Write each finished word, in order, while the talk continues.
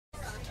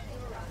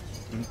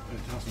It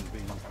hasn't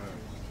been for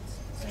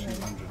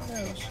 200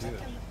 plus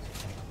years.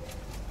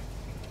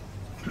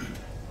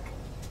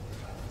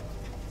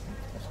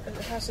 It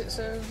has its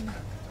own...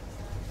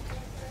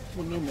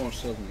 Well, no more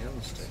so than the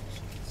other states,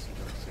 I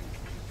don't think.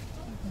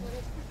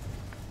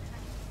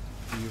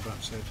 Are you about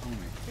to say it, Tommy?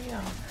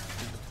 Yeah.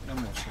 No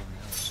more so than the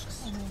other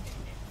states.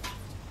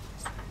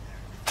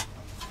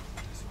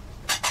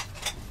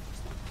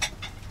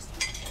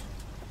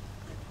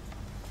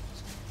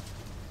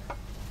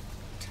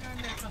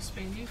 It must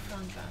be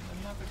Newfoundland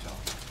and Labrador,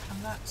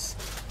 and that's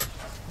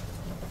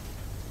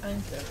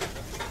Anchor.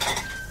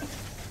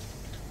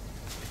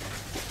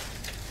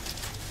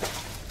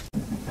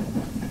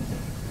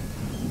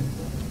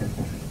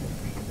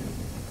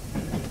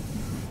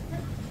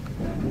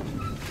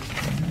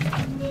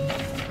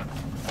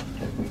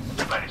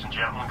 Ladies and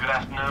gentlemen, good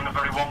afternoon. A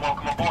very warm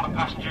welcome aboard the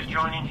passengers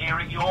joining here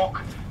at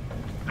York.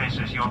 This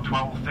is your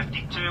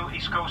 12:52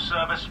 East Coast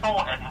service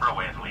for Edinburgh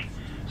Waverley.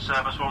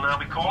 Service will now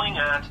be calling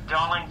at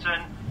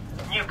Darlington,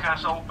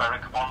 Newcastle,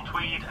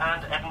 Berwick-upon-Tweed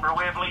and Edinburgh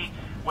Waverley,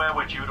 where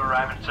we're due to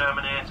arrive and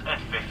terminate at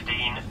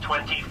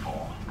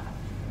 15:24.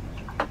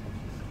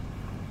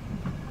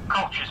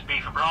 Coaches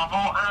B for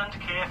Bravo and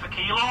K for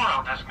Kilo are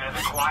our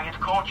designated quiet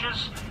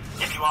coaches.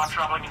 If you are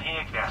travelling in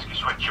here, can I ask you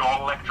switch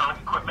all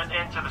electronic equipment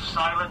into the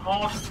silent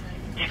mode?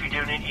 If you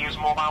do need to use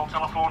mobile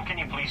telephone, can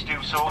you please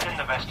do so in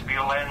the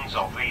vestibule ends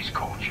of these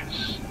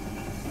coaches?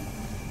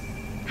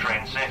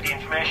 Train safety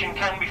information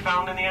can be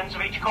found in the ends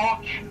of each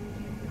coach.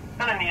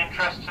 And in the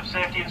interests of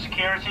safety and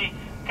security,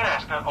 can I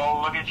ask that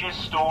all luggage is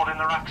stored in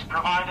the racks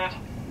provided,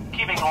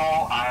 keeping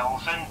all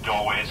aisles and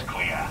doorways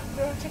clear.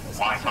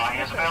 Wi-Fi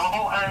is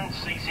available and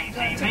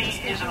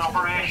CCTV is in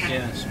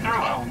operation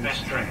throughout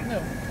this train.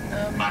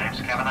 My name's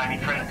Kevin, I'm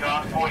your train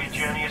guard for your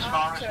journey as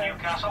far as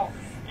Newcastle.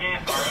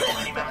 If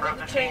any member of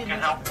the team can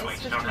help,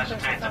 please don't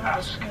hesitate to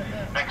ask.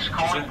 Next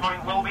calling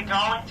point will be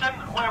Darlington,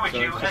 where we're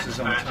due at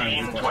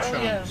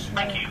 13:20.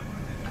 Thank you.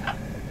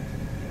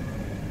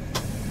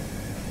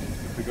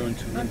 If we go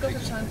into I've got the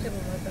Olympics, timetable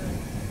on my phone.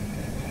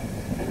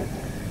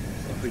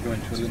 if we go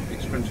into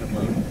Olympic sprinter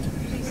mode,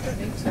 Please don't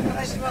need to.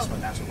 That's what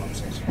I'm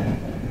saying.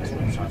 That's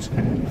what I'm trying to say.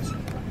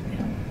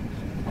 Yeah.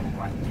 I'm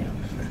right, yeah.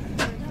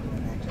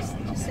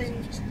 Just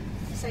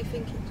say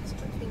thinking, just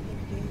put thinking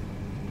again.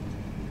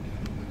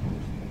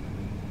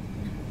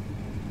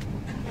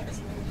 Let us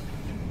know.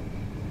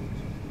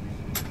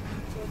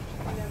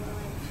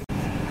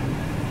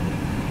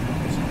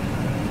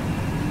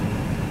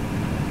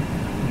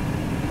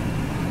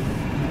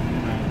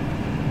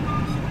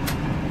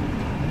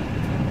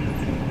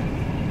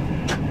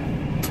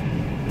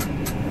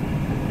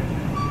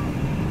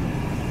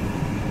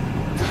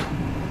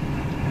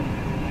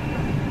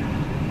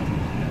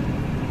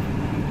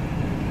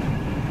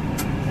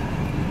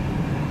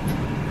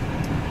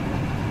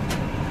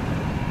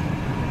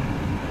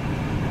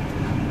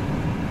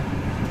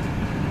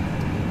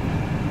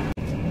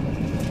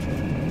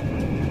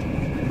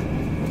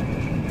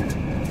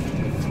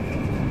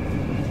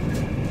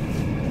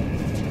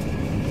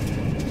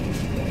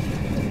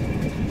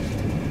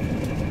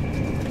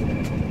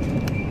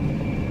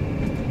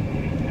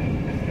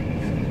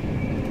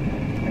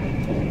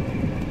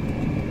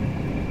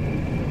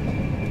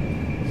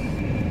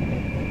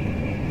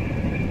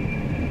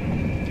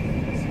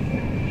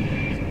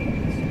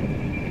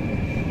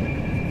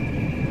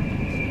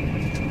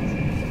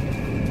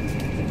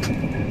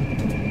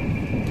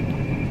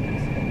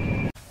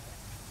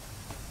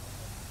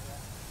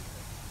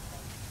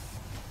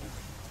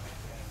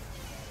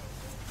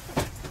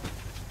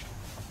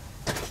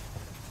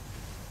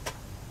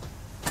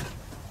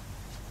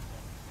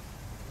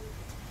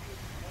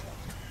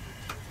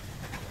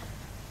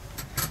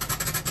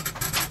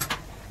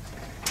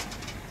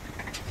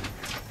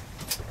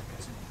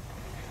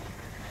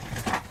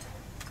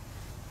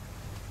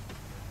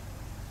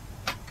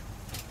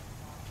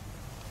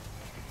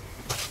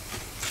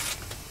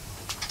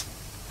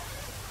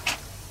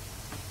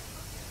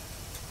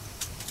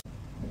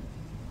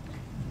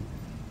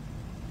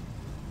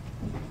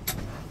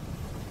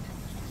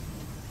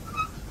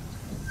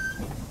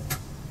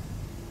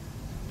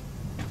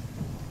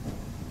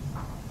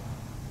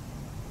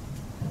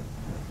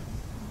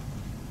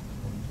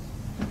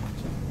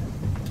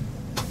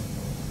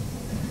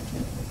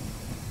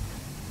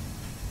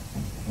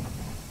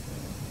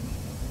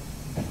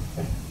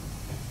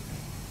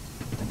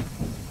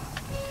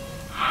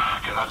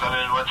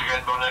 Once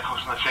again, Bob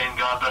Nichols and the train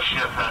guard this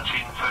year,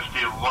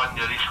 13:51,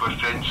 your East Coast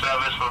train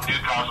service from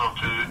Newcastle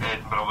to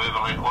Edinburgh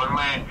Waverley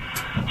only,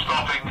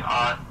 stopping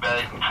at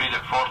Berwick-upon-Tweed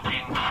at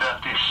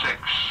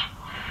 14:36.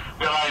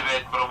 We arrive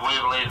at Edinburgh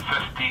Waverley at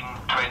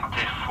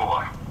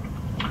 15:24.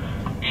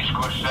 East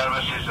Coast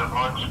services are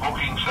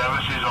non-smoking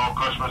services. All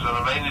customers are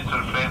reminded to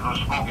refrain from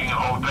smoking at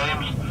all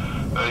times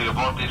while you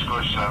board East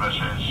Coast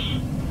services.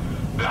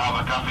 We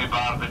have a cafe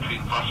bar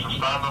between First and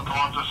Standard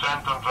Toronto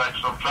Centre and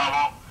Dragstop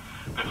Travel.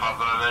 Be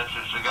further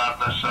announcements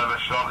regarding this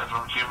service shortly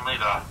from team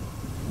leader.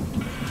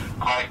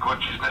 Quiet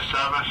coaches in this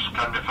service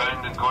can be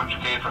found in coach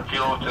K for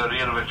Kilo to the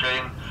rear of the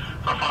train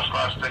for first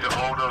class ticket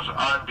holders,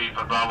 and B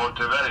for Bravo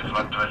to very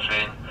front of a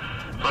train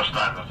for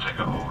standard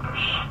ticket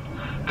holders.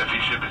 If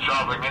you should be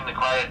travelling in the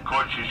quiet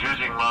coaches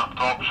using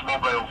laptops,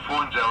 mobile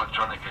phones,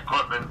 electronic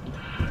equipment,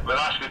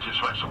 we'll ask you to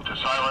switch them to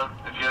silent.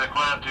 If you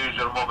require to use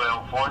your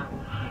mobile phone,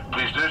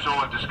 please do so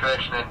with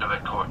discretion in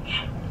the coach.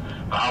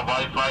 We have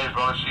Wi-Fi as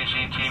well as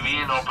CCTV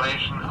in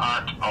operation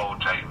at all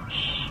times.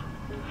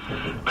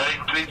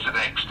 Berwick reads the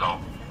next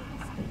stop.